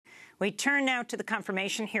We turn now to the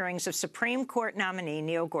confirmation hearings of Supreme Court nominee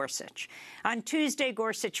Neil Gorsuch. On Tuesday,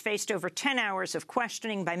 Gorsuch faced over 10 hours of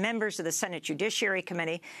questioning by members of the Senate Judiciary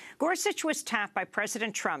Committee. Gorsuch was tapped by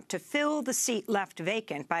President Trump to fill the seat left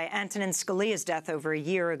vacant by Antonin Scalia's death over a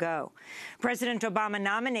year ago. President Obama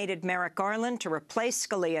nominated Merrick Garland to replace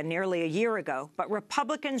Scalia nearly a year ago, but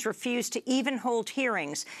Republicans refused to even hold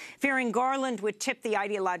hearings, fearing Garland would tip the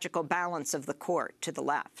ideological balance of the court to the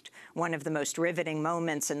left. One of the most riveting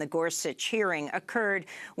moments in the Gorsuch hearing occurred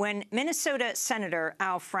when Minnesota Senator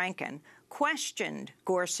Al Franken questioned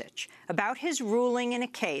Gorsuch about his ruling in a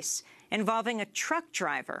case involving a truck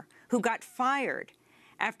driver who got fired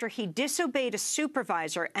after he disobeyed a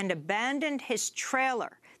supervisor and abandoned his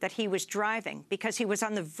trailer that he was driving because he was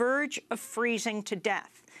on the verge of freezing to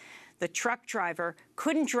death. The truck driver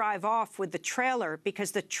couldn't drive off with the trailer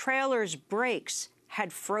because the trailer's brakes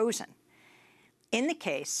had frozen. In the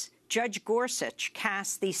case, Judge Gorsuch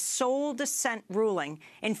cast the sole dissent ruling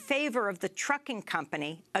in favor of the trucking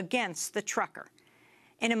company against the trucker.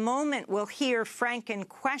 In a moment, we'll hear Franken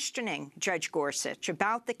questioning Judge Gorsuch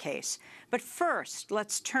about the case. But first,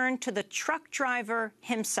 let's turn to the truck driver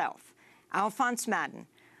himself, Alphonse Madden,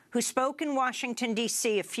 who spoke in Washington,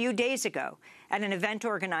 D.C. a few days ago at an event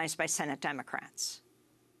organized by Senate Democrats.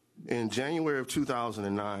 In January of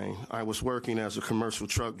 2009, I was working as a commercial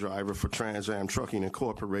truck driver for Trans Am Trucking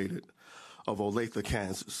Incorporated of Olathe,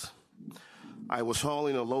 Kansas. I was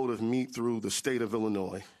hauling a load of meat through the state of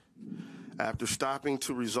Illinois. After stopping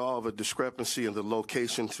to resolve a discrepancy in the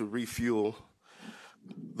location to refuel,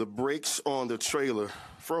 the brakes on the trailer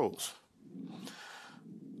froze.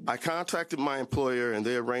 I contacted my employer and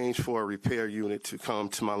they arranged for a repair unit to come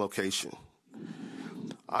to my location.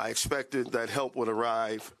 I expected that help would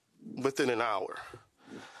arrive within an hour.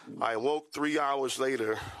 I awoke 3 hours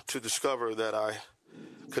later to discover that I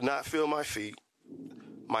could not feel my feet.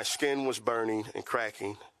 My skin was burning and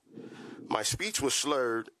cracking. My speech was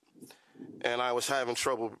slurred, and I was having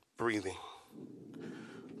trouble breathing.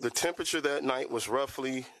 The temperature that night was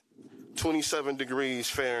roughly 27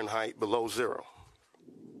 degrees Fahrenheit below zero.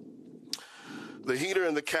 The heater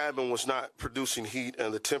in the cabin was not producing heat,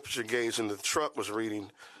 and the temperature gauge in the truck was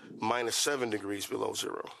reading -7 degrees below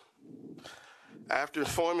zero. After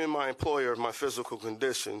informing my employer of my physical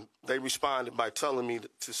condition, they responded by telling me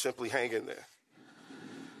to simply hang in there.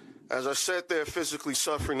 As I sat there physically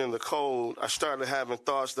suffering in the cold, I started having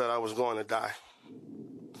thoughts that I was going to die.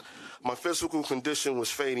 My physical condition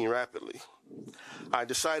was fading rapidly. I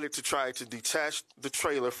decided to try to detach the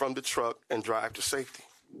trailer from the truck and drive to safety.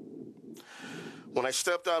 When I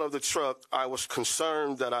stepped out of the truck, I was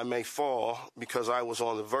concerned that I may fall because I was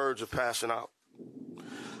on the verge of passing out.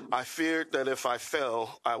 I feared that if I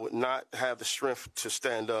fell, I would not have the strength to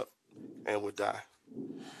stand up and would die.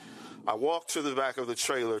 I walked to the back of the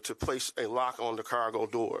trailer to place a lock on the cargo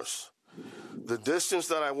doors. The distance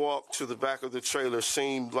that I walked to the back of the trailer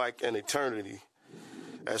seemed like an eternity,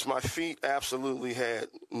 as my feet absolutely had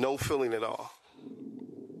no feeling at all.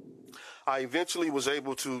 I eventually was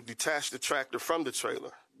able to detach the tractor from the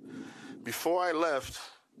trailer. Before I left,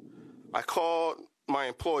 I called my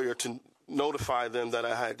employer to notify them that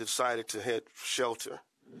I had decided to head for shelter,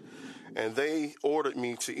 and they ordered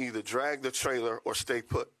me to either drag the trailer or stay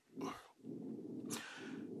put.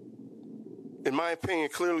 In my opinion,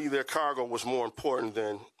 clearly their cargo was more important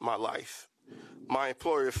than my life. My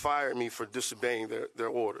employer fired me for disobeying their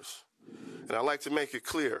orders. And I'd like to make it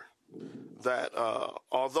clear that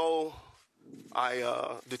although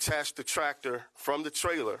I detached the tractor from the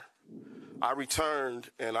trailer, I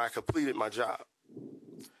returned and I completed my job,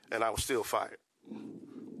 and I was still fired.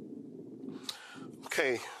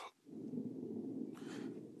 Okay.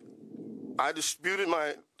 I disputed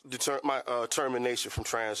my termination from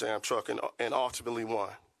Trans Am Trucking and ultimately won.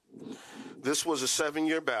 This was a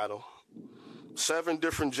 7-year battle. 7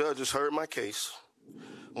 different judges heard my case.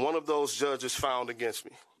 One of those judges found against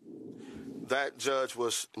me. That judge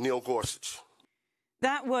was Neil Gorsuch.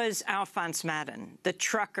 That was Alphonse Madden, the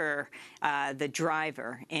trucker, the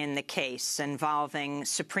driver in the case involving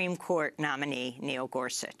Supreme Court nominee Neil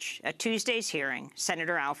Gorsuch. At Tuesday's hearing,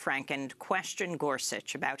 Senator Al Franken questioned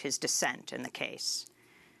Gorsuch about his dissent in the case.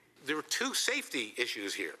 There were 2 safety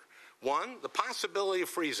issues here. One, the possibility of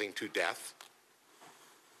freezing to death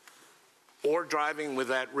or driving with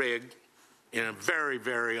that rig in a very,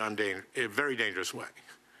 very dangerous way.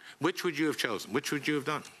 Which would you have chosen? Which would you have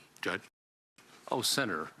done, Judge? Oh,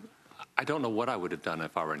 Senator, I don't know what I would have done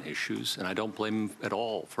if I were in his shoes, and I don't blame him at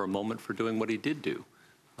all for a moment for doing what he did do.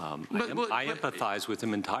 I empathize with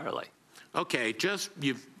him entirely. Okay,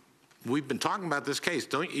 we've been talking about this case.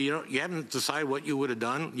 You haven't decided what you would have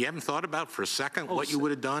done? You haven't thought about for a second what you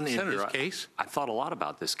would have done in this case? I thought a lot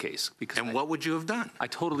about this case. And what would you have done? I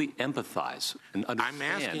totally empathize and understand.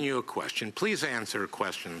 I'm asking you a question. Please answer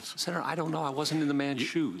questions. Senator, I don't know. I wasn't in the man's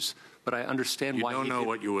shoes, but I understand why he did. You don't know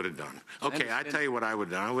what you would have done. Okay, I tell you what I would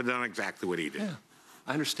have done. I would have done exactly what he did. Yeah,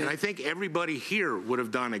 I understand. And I think everybody here would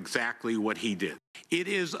have done exactly what he did. It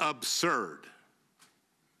is absurd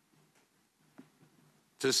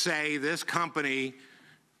to say this company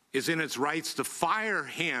is in its rights to fire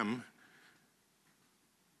him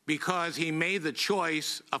because he made the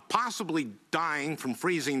choice of possibly dying from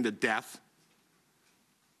freezing to death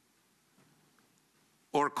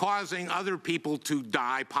or causing other people to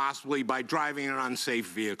die, possibly by driving an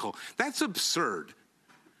unsafe vehicle. That's absurd.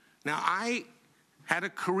 Now, I had a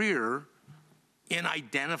career in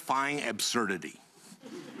identifying absurdity.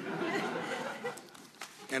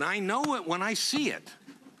 And I know it when I see it.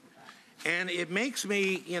 And it makes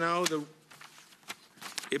me,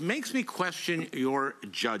 it makes me question your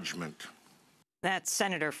judgment. That's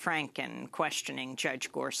Senator Franken questioning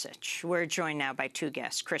Judge Gorsuch. We're joined now by two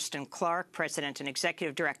guests. Kristen Clark, President and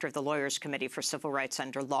Executive Director of the Lawyers Committee for Civil Rights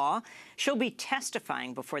Under Law. She'll be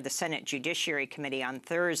testifying before the Senate Judiciary Committee on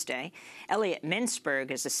Thursday. Elliot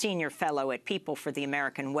Mintzberg is a senior fellow at People for the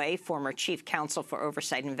American Way, former chief counsel for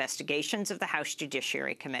oversight investigations of the House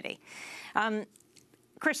Judiciary Committee.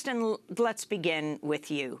 Kristen, let's begin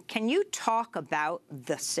with you. Can you talk about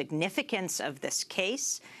the significance of this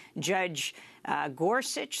case? Judge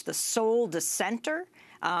Gorsuch, the sole dissenter,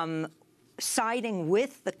 siding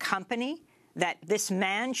with the company that this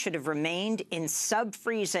man should have remained in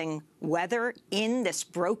sub-freezing weather in this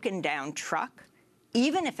broken-down truck,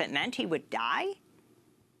 even if it meant he would die?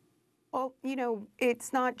 Well,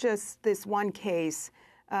 it's not just this one case.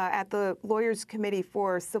 At the Lawyers Committee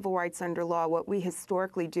for Civil Rights Under Law, what we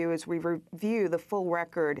historically do is we review the full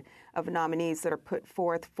record of nominees that are put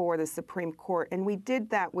forth for the Supreme Court. And we did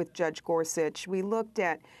that with Judge Gorsuch. We looked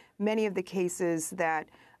at many of the cases that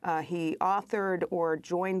he authored or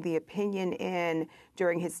joined the opinion in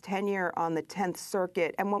during his tenure on the 10th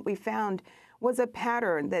Circuit. And what we found was a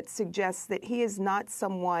pattern that suggests that he is not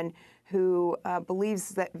someone who believes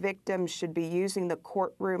that victims should be using the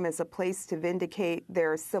courtroom as a place to vindicate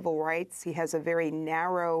their civil rights. He has a very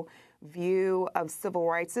narrow view of civil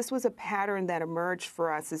rights. This was a pattern that emerged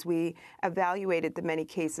for us as we evaluated the many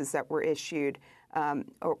cases that were issued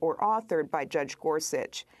or authored by Judge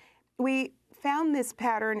Gorsuch. We found this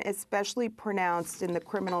pattern especially pronounced in the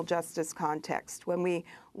criminal justice context when we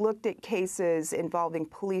looked at cases involving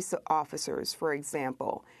police officers, for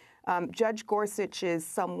example. Judge Gorsuch is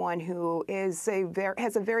someone who has a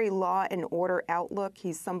very law and order outlook.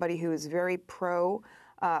 He's somebody who is very pro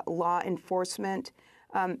law enforcement.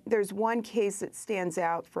 There's one case that stands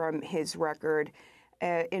out from his record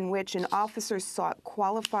in which an officer sought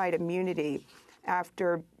qualified immunity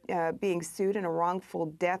after being sued in a wrongful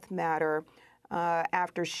death matter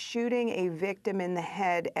after shooting a victim in the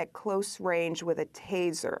head at close range with a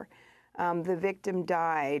taser. The victim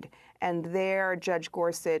died, and there Judge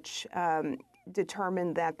Gorsuch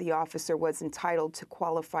determined that the officer was entitled to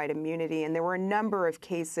qualified immunity. And there were a number of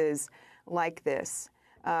cases like this.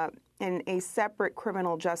 In a separate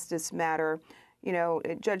criminal justice matter,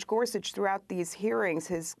 Judge Gorsuch throughout these hearings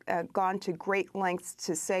has gone to great lengths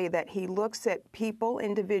to say that he looks at people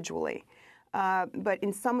individually. But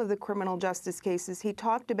in some of the criminal justice cases, he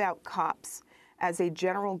talked about cops as a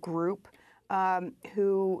general group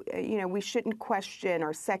who, we shouldn't question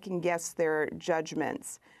or second-guess their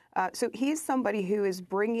judgments. So he's somebody who is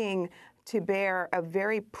bringing to bear a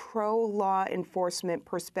very pro-law enforcement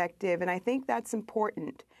perspective, and I think that's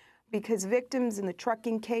important because victims in the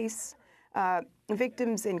trucking case,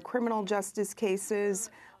 victims in criminal justice cases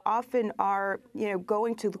often are,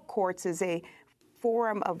 going to the courts as a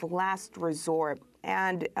forum of last resort.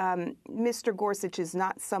 And Mr. Gorsuch is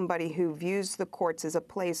not somebody who views the courts as a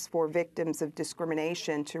place for victims of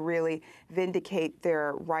discrimination to really vindicate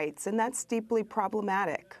their rights, and that's deeply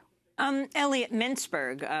problematic. Elliot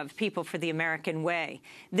Mintzberg of People for the American Way.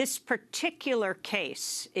 This particular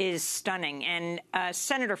case is stunning, and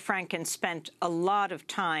Senator Franken spent a lot of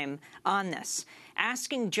time on this,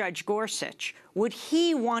 asking Judge Gorsuch, would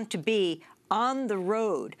he want to be on the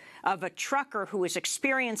road of a trucker who was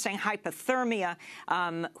experiencing hypothermia,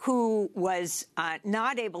 who was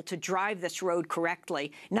not able to drive this road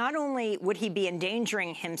correctly? Not only would he be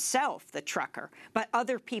endangering himself, the trucker, but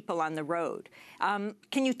other people on the road.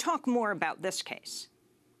 Can you talk more about this case?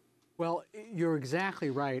 Well, you're exactly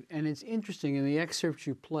right. And it's interesting, in the excerpts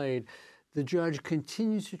you played, the judge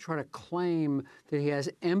continues to try to claim that he has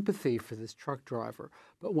empathy for this truck driver.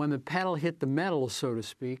 But when the pedal hit the metal, so to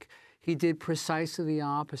speak, he did precisely the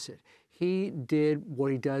opposite. He did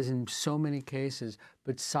what he does in so many cases,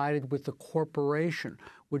 but sided with the corporation,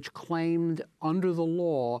 which claimed under the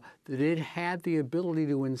law that it had the ability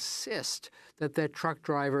to insist that that truck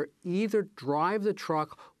driver either drive the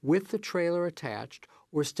truck with the trailer attached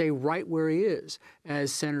or stay right where he is.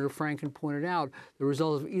 As Senator Franken pointed out, the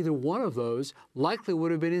result of either one of those likely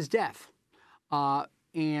would have been his death.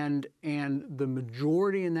 And the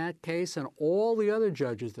majority in that case and all the other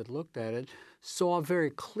judges that looked at it saw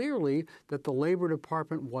very clearly that the Labor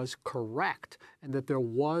Department was correct and that there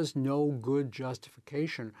was no good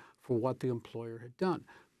justification for what the employer had done.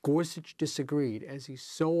 Gorsuch disagreed, as he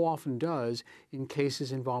so often does in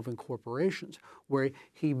cases involving corporations, where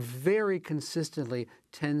he very consistently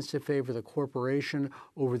tends to favor the corporation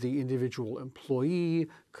over the individual employee,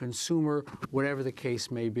 consumer, whatever the case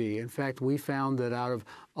may be. In fact, we found that out of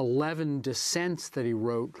 11 dissents that he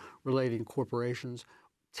wrote relating to corporations,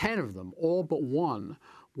 10 of them, all but one,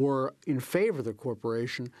 were in favor of the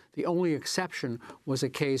corporation. The only exception was a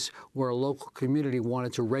case where a local community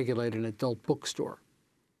wanted to regulate an adult bookstore.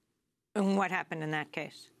 And what happened in that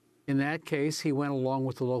case? In that case, he went along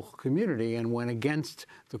with the local community and went against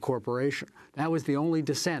the corporation. That was the only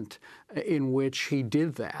dissent in which he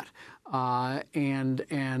did that. And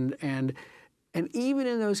even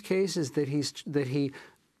in those cases that he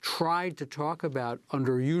tried to talk about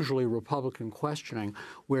under usually Republican questioning,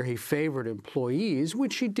 where he favored employees,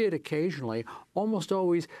 which he did occasionally, almost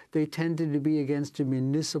always they tended to be against a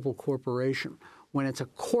municipal corporation. When it's a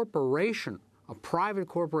corporation, a private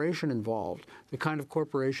corporation involved, the kind of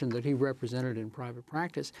corporation that he represented in private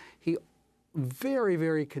practice, he very,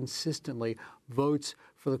 very consistently votes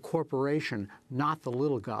for the corporation, not the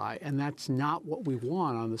little guy, and that's not what we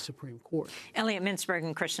want on the Supreme Court. Elliot Mintzberg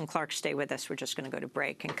and Kristen Clark, stay with us. We're just going to go to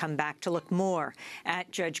break and come back to look more at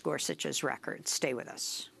Judge Gorsuch's record. Stay with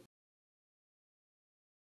us.